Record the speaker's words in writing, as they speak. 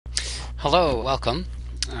Hello, welcome.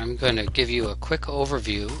 I'm going to give you a quick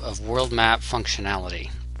overview of WorldMap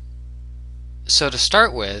functionality. So to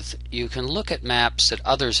start with, you can look at maps that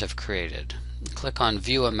others have created. Click on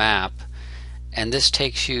View a Map, and this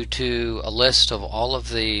takes you to a list of all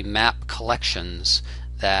of the map collections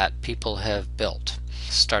that people have built.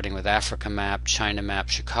 Starting with Africa map, China map,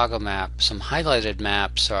 Chicago map. Some highlighted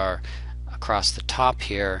maps are across the top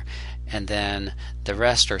here, and then the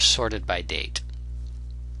rest are sorted by date.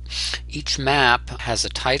 Each map has a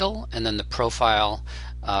title and then the profile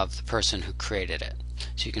of the person who created it.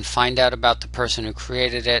 So you can find out about the person who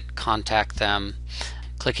created it, contact them.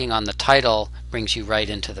 Clicking on the title brings you right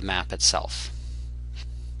into the map itself.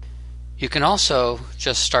 You can also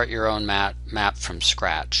just start your own map from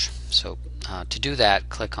scratch. So to do that,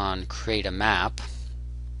 click on Create a Map,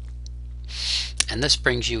 and this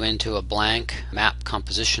brings you into a blank map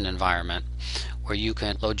composition environment where you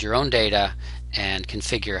can load your own data and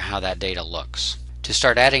configure how that data looks. To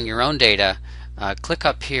start adding your own data, click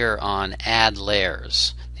up here on Add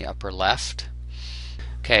Layers, the upper left.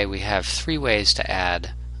 Okay, we have three ways to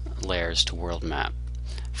add layers to WorldMap.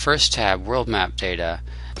 First tab, WorldMap data,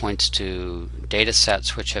 points to data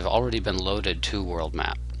sets which have already been loaded to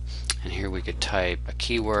WorldMap. And here we could type a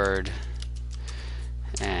keyword,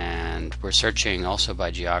 and we're searching also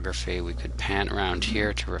by geography. We could pan around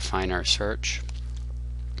here to refine our search.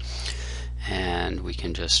 And we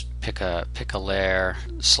can just pick a layer,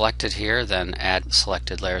 select it here, then add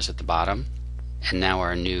selected layers at the bottom, and now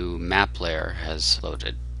our new map layer has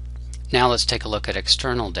loaded. Now let's take a look at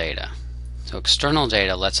external data. So external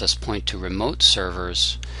data lets us point to remote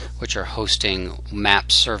servers which are hosting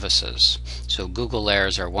map services. So Google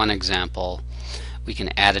layers are one example. We can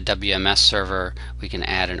add a WMS server, we can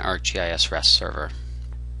add an ArcGIS REST server.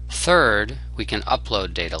 Third, we can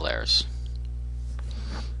upload data layers.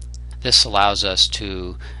 This allows us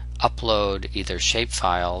to upload either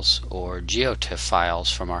shapefiles or GeoTIFF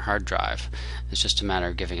files from our hard drive. It's just a matter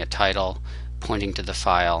of giving a title, pointing to the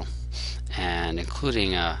file, and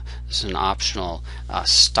including this is an optional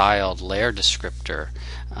styled layer descriptor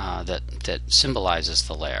that symbolizes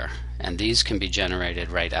the layer. And these can be generated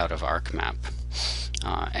right out of ArcMap.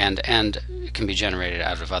 And it can be generated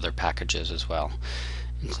out of other packages as well.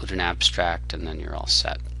 Include an abstract, and then you're all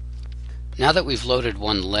set. Now that we've loaded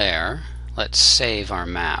one layer, let's save our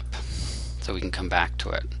map so we can come back to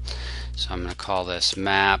it. So I'm going to call this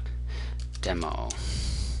map demo,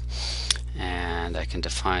 and I can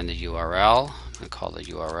define the URL. I'm going to call the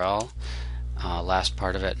URL last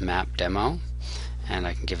part of it map demo, and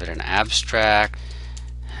I can give it an abstract,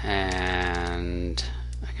 and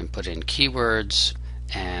I can put in keywords,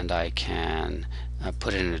 and I can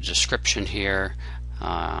put in a description here.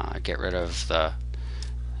 Get rid of the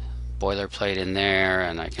boilerplate in there,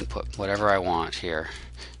 and I can put whatever I want here.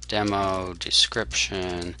 Demo,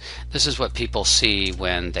 description. This is what people see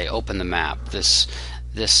when they open the map. This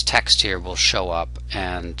text here will show up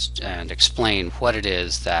and explain what it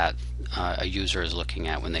is that a user is looking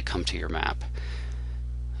at when they come to your map.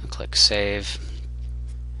 I'll click Save.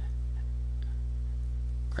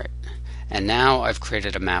 Great. And now I've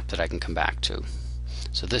created a map that I can come back to.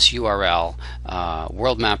 So this URL,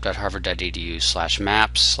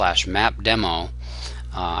 worldmap.harvard.edu/maps/mapdemo,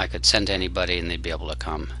 I could send to anybody and they'd be able to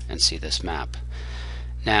come and see this map.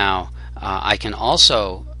 Now, I can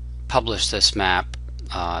also publish this map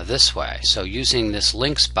this way. So using this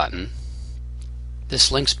links button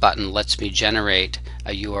lets me generate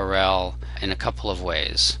a URL in a couple of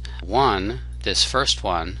ways. One, this first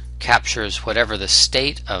one, captures whatever the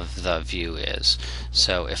state of the view is.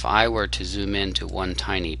 So if I were to zoom into one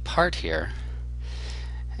tiny part here,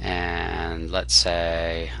 and let's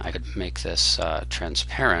say I could make this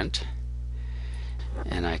transparent,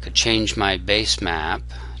 and I could change my base map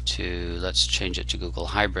to, let's change it to Google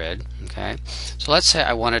Hybrid. Okay, so let's say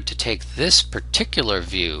I wanted to take this particular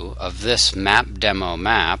view of this map demo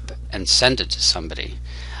map and send it to somebody.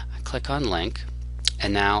 I click on link,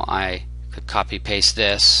 and now I could copy paste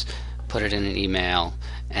this, put it in an email,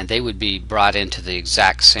 and they would be brought into the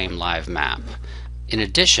exact same live map. In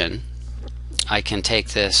addition, I can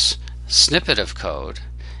take this snippet of code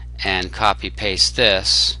and copy paste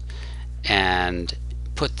this and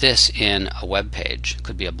put this in a web page. It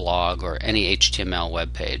could be a blog or any HTML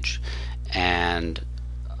web page, and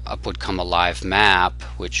up would come a live map,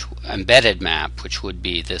 embedded map, which would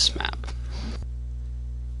be this map.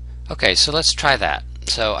 Okay, so let's try that.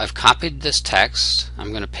 So I've copied this text. I'm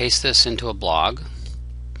going to paste this into a blog,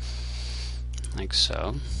 like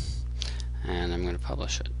so, and I'm going to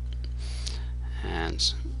publish it. And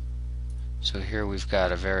So here we've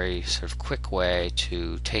got a very sort of quick way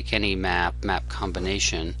to take any map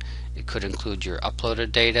combination. It could include your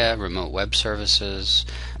uploaded data, remote web services,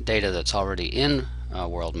 data that's already in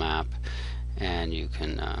WorldMap, and you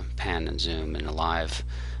can pan and zoom in a live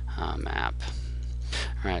map.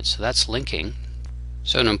 Alright, so that's linking.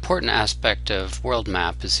 So an important aspect of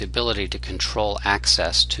WorldMap is the ability to control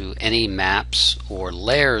access to any maps or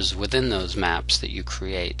layers within those maps that you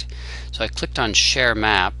create. So I clicked on Share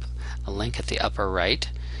Map, a link at the upper right,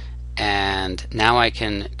 and now I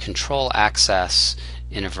can control access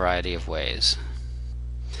in a variety of ways.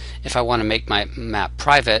 If I want to make my map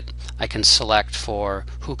private, I can select for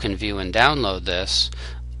who can view and download this,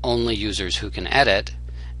 only users who can edit,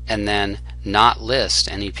 and then not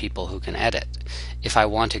list any people who can edit. If I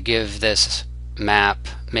want to give this map,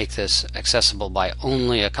 make this accessible by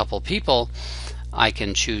only a couple people, I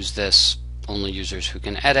can choose this only users who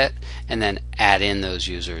can edit, and then add in those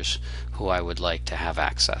users who I would like to have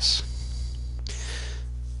access.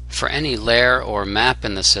 For any layer or map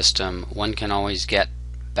in the system, one can always get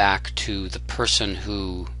back to the person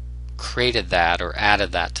who created that or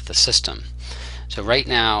added that to the system. So right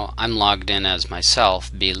now I'm logged in as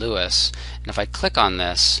myself, B. Lewis, and if I click on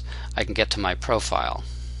this, I can get to my profile.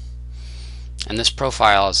 And this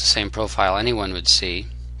profile is the same profile anyone would see,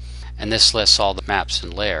 and this lists all the maps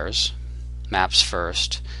and layers. Maps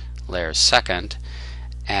first, layers second,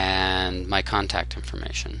 and my contact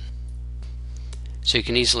information. So you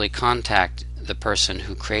can easily contact the person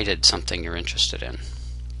who created something you're interested in.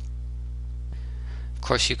 Of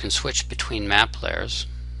course, you can switch between map layers.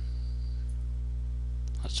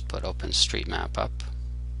 Let's put OpenStreetMap up.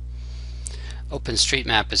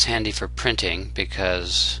 OpenStreetMap is handy for printing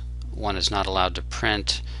because one is not allowed to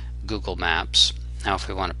print Google Maps. Now if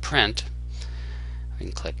we want to print, we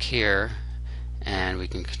can click here and we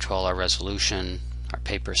can control our resolution, our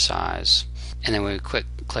paper size, and then when we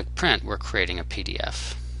click print, we're creating a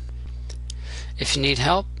PDF. If you need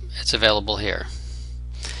help, it's available here.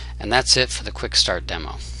 And that's it for the Quick Start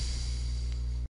demo.